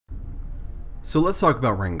So let's talk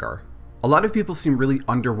about Rengar. A lot of people seem really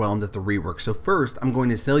underwhelmed at the rework, so first I'm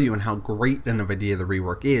going to sell you on how great an idea the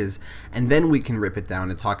rework is, and then we can rip it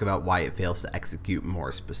down and talk about why it fails to execute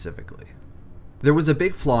more specifically. There was a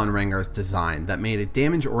big flaw in Rengar's design that made a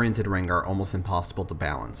damage-oriented Rengar almost impossible to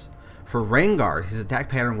balance. For Rengar, his attack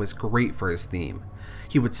pattern was great for his theme.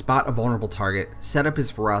 He would spot a vulnerable target, set up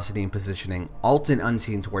his ferocity and positioning, ult in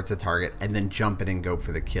unseen towards the target, and then jump in and go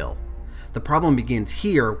for the kill. The problem begins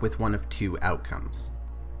here with one of two outcomes.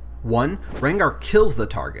 1. Rengar kills the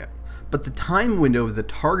target, but the time window of the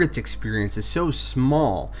target's experience is so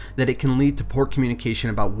small that it can lead to poor communication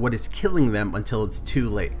about what is killing them until it's too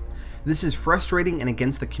late. This is frustrating and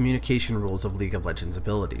against the communication rules of League of Legends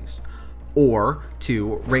abilities. Or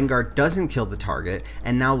 2. Rengar doesn't kill the target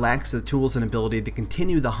and now lacks the tools and ability to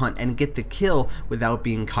continue the hunt and get the kill without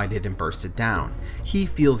being kited and bursted down. He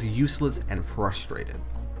feels useless and frustrated.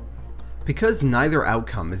 Because neither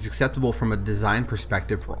outcome is acceptable from a design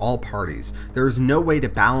perspective for all parties, there is no way to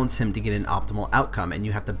balance him to get an optimal outcome, and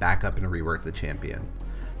you have to back up and rework the champion.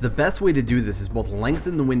 The best way to do this is both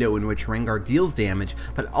lengthen the window in which Rengar deals damage,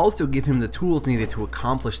 but also give him the tools needed to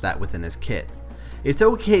accomplish that within his kit. It's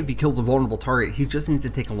okay if he kills a vulnerable target, he just needs to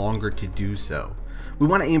take longer to do so. We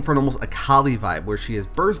want to aim for an almost Akali vibe where she is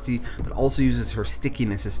bursty, but also uses her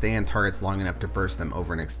stickiness to stay on targets long enough to burst them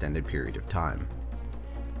over an extended period of time.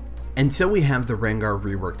 And so we have the Rengar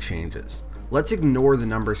rework changes. Let's ignore the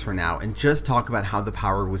numbers for now and just talk about how the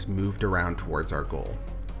power was moved around towards our goal.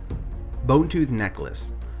 Bone Tooth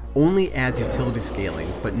Necklace only adds utility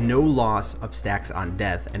scaling, but no loss of stacks on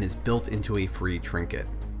death, and is built into a free trinket.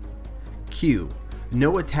 Q.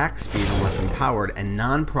 No attack speed unless empowered, and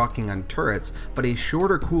non-proccing on turrets, but a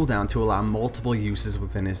shorter cooldown to allow multiple uses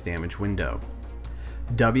within his damage window.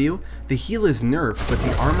 W. The heal is nerfed, but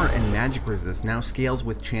the armor and magic resist now scales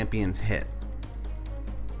with champions hit.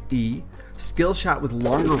 E. Skill shot with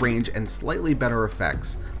longer range and slightly better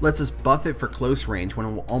effects, lets us buff it for close range when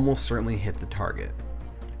it will almost certainly hit the target.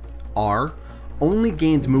 R. Only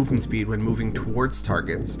gains movement speed when moving towards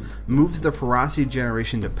targets, moves the ferocity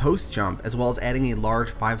generation to post jump, as well as adding a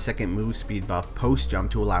large 5-second move speed buff post jump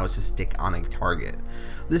to allow us to stick on a target.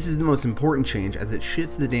 This is the most important change as it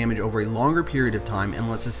shifts the damage over a longer period of time and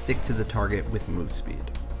lets us stick to the target with move speed.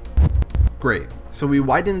 Great, so we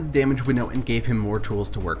widened the damage window and gave him more tools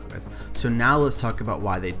to work with, so now let's talk about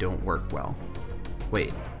why they don't work well.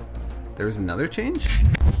 Wait, there's another change?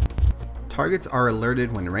 Targets are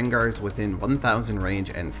alerted when Rengar is within 1000 range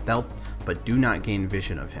and stealth, but do not gain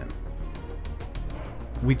vision of him.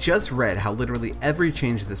 We just read how literally every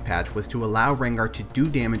change of this patch was to allow Rengar to do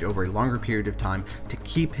damage over a longer period of time to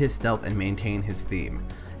keep his stealth and maintain his theme.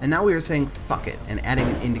 And now we are saying fuck it and adding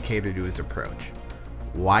an indicator to his approach.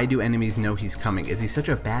 Why do enemies know he's coming? Is he such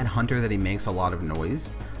a bad hunter that he makes a lot of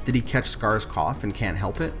noise? Did he catch Scar's cough and can't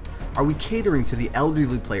help it? Are we catering to the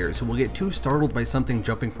elderly players who will get too startled by something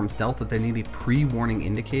jumping from stealth that they need a pre-warning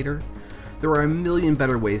indicator? There are a million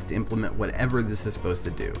better ways to implement whatever this is supposed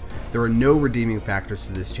to do. There are no redeeming factors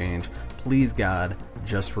to this change. Please God,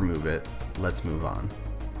 just remove it. Let's move on.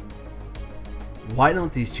 Why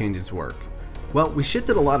don't these changes work? Well, we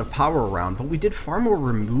shifted a lot of power around, but we did far more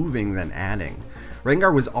removing than adding.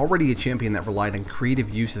 Rengar was already a champion that relied on creative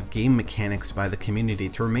use of game mechanics by the community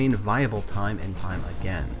to remain viable time and time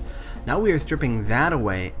again. Now we are stripping that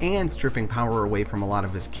away and stripping power away from a lot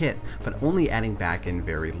of his kit, but only adding back in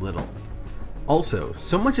very little. Also,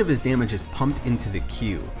 so much of his damage is pumped into the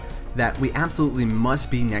Q that we absolutely must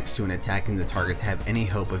be next to and attacking the target to have any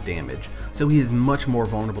hope of damage, so he is much more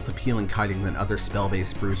vulnerable to peel and kiting than other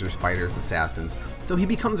spell-based bruisers, fighters, assassins, so he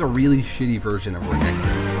becomes a really shitty version of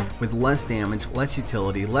Renekton, with less damage, less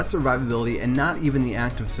utility, less survivability, and not even the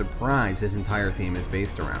act of surprise his entire theme is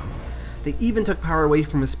based around. They even took power away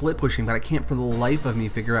from his split pushing, but I can't for the life of me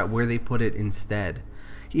figure out where they put it instead.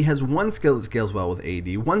 He has one skill that scales well with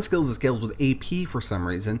AD, one skill that scales with AP for some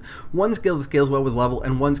reason, one skill that scales well with level,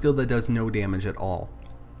 and one skill that does no damage at all.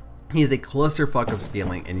 He is a clusterfuck of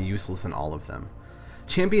scaling and useless in all of them.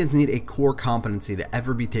 Champions need a core competency to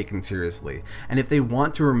ever be taken seriously, and if they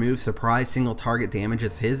want to remove surprise single target damage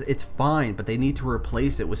as his, it's fine, but they need to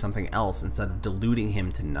replace it with something else instead of diluting him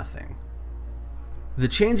to nothing. The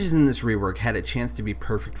changes in this rework had a chance to be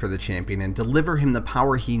perfect for the champion and deliver him the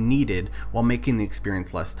power he needed while making the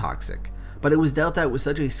experience less toxic, but it was dealt out with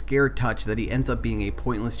such a scared touch that he ends up being a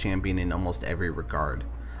pointless champion in almost every regard.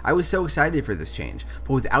 I was so excited for this change,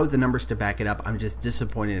 but without the numbers to back it up, I'm just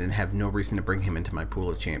disappointed and have no reason to bring him into my pool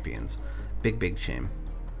of champions. Big shame.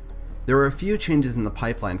 There are a few changes in the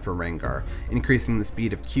pipeline for Rengar, increasing the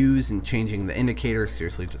speed of Qs and changing the indicator.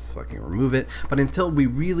 Seriously, just fucking remove it. But until we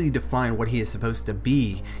really define what he is supposed to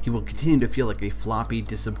be, he will continue to feel like a floppy,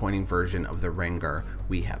 disappointing version of the Rengar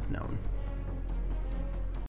we have known.